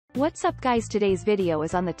What's up guys, today's video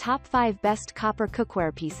is on the top 5 best copper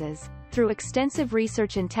cookware pieces. Through extensive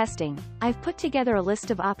research and testing, I've put together a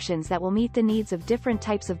list of options that will meet the needs of different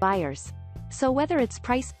types of buyers. So whether it's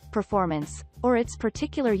price, performance, or its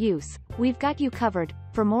particular use, we've got you covered.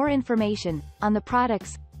 For more information on the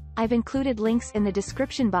products, I've included links in the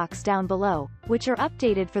description box down below, which are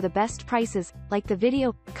updated for the best prices. Like the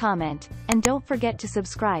video, comment, and don't forget to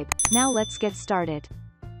subscribe. Now let's get started.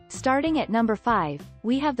 Starting at number 5,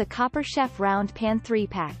 we have the Copper Chef Round Pan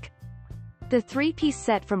 3-pack. The 3-piece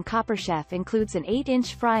set from Copper Chef includes an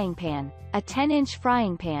 8-inch frying pan, a 10-inch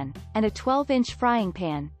frying pan, and a 12-inch frying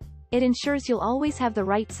pan. It ensures you'll always have the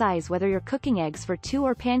right size whether you're cooking eggs for 2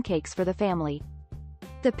 or pancakes for the family.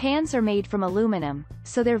 The pans are made from aluminum,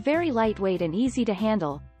 so they're very lightweight and easy to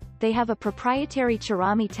handle. They have a proprietary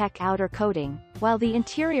Cerami Tech outer coating, while the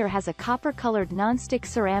interior has a copper-colored non-stick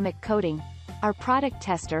ceramic coating. Our product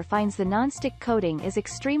tester finds the non-stick coating is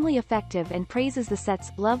extremely effective and praises the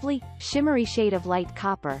set's lovely, shimmery shade of light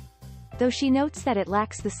copper. Though she notes that it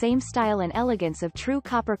lacks the same style and elegance of true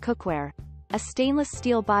copper cookware. A stainless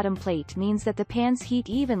steel bottom plate means that the pans heat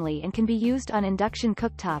evenly and can be used on induction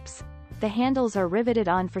cooktops. The handles are riveted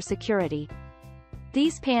on for security.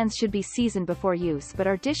 These pans should be seasoned before use but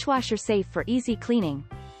are dishwasher safe for easy cleaning.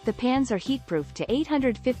 The pans are heatproof to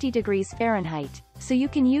 850 degrees Fahrenheit, so you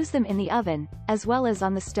can use them in the oven, as well as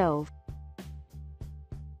on the stove.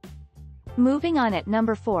 Moving on, at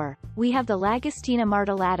number 4, we have the Lagostina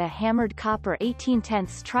Martellata Hammered Copper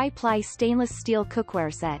 18/10 Tri-Ply Stainless Steel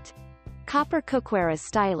Cookware Set. Copper cookware is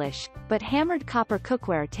stylish, but hammered copper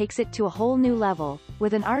cookware takes it to a whole new level,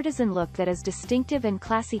 with an artisan look that is distinctive and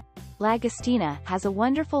classy. Lagostina has a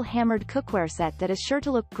wonderful hammered cookware set that is sure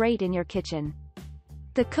to look great in your kitchen.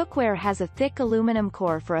 The cookware has a thick aluminum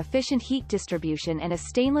core for efficient heat distribution and a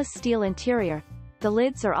stainless steel interior. The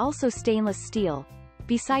lids are also stainless steel.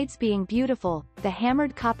 Besides being beautiful, the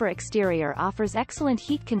hammered copper exterior offers excellent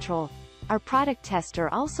heat control. Our product tester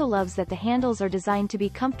also loves that the handles are designed to be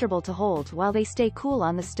comfortable to hold while they stay cool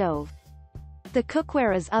on the stove. The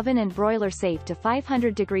cookware is oven and broiler safe to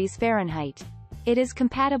 500 degrees Fahrenheit. It is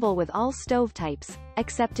compatible with all stove types,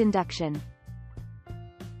 except induction.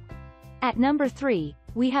 At number 3,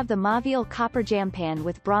 we have the Mauviel Copper Jam Pan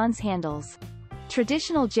with bronze handles.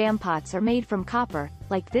 Traditional jam pots are made from copper,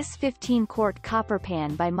 like this 15-quart copper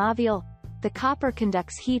pan by Mauviel. The copper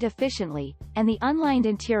conducts heat efficiently, and the unlined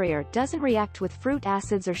interior doesn't react with fruit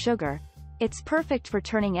acids or sugar. It's perfect for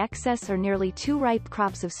turning excess or nearly too ripe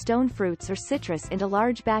crops of stone fruits or citrus into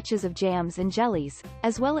large batches of jams and jellies,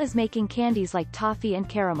 as well as making candies like toffee and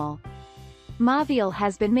caramel. Mauviel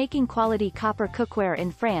has been making quality copper cookware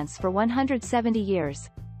in France for 170 years.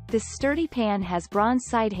 This sturdy pan has bronze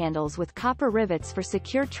side handles with copper rivets for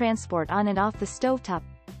secure transport on and off the stovetop.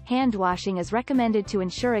 Hand washing is recommended to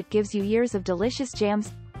ensure it gives you years of delicious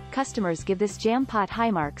jams. Customers give this jam pot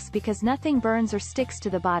high marks because nothing burns or sticks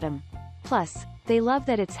to the bottom. Plus, they love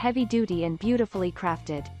that it's heavy-duty and beautifully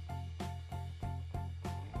crafted.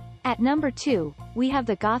 At number 2, we have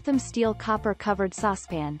the Gotham Steel Copper-Covered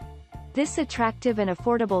Saucepan. This attractive and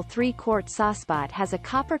affordable 3-quart saucepot has a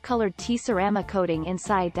copper-colored T-ceramic coating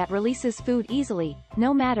inside that releases food easily,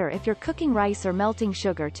 no matter if you're cooking rice or melting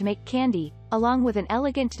sugar to make candy, along with an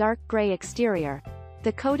elegant dark gray exterior.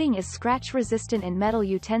 The coating is scratch-resistant and metal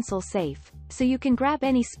utensil-safe, so you can grab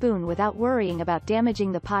any spoon without worrying about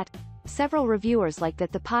damaging the pot. Several reviewers like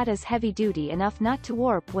that the pot is heavy-duty enough not to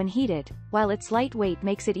warp when heated, while its lightweight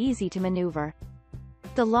makes it easy to maneuver.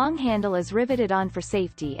 The long handle is riveted on for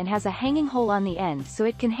safety and has a hanging hole on the end so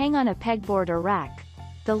it can hang on a pegboard or rack.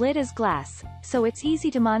 The lid is glass, so it's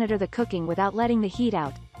easy to monitor the cooking without letting the heat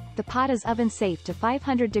out. The pot is oven safe to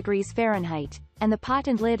 500 degrees Fahrenheit, and the pot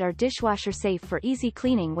and lid are dishwasher safe for easy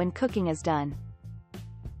cleaning when cooking is done.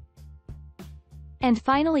 And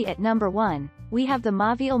finally, at number 1, we have the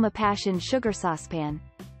Mauviel Passion Sugar Saucepan.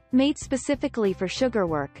 Made specifically for sugar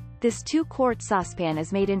work, this 2-quart saucepan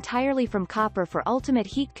is made entirely from copper for ultimate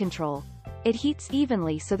heat control. It heats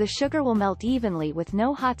evenly so the sugar will melt evenly with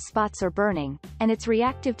no hot spots or burning, and it's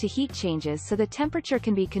reactive to heat changes so the temperature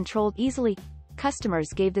can be controlled easily. Customers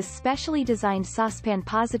gave this specially designed saucepan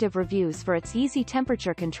positive reviews for its easy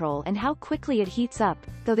temperature control and how quickly it heats up,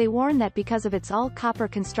 though they warn that because of its all-copper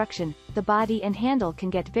construction, the body and handle can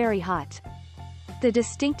get very hot. The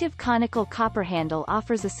distinctive conical copper handle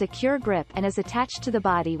offers a secure grip and is attached to the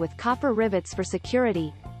body with copper rivets for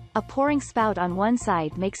security. A pouring spout on one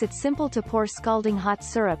side makes it simple to pour scalding hot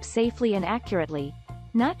syrup safely and accurately.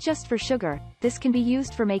 Not just for sugar, this can be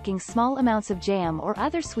used for making small amounts of jam or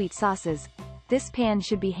other sweet sauces. This pan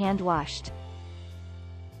should be hand-washed.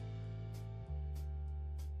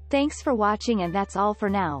 Thanks for watching, and that's all for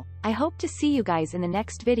now. I hope to see you guys in the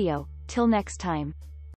next video. Till next time.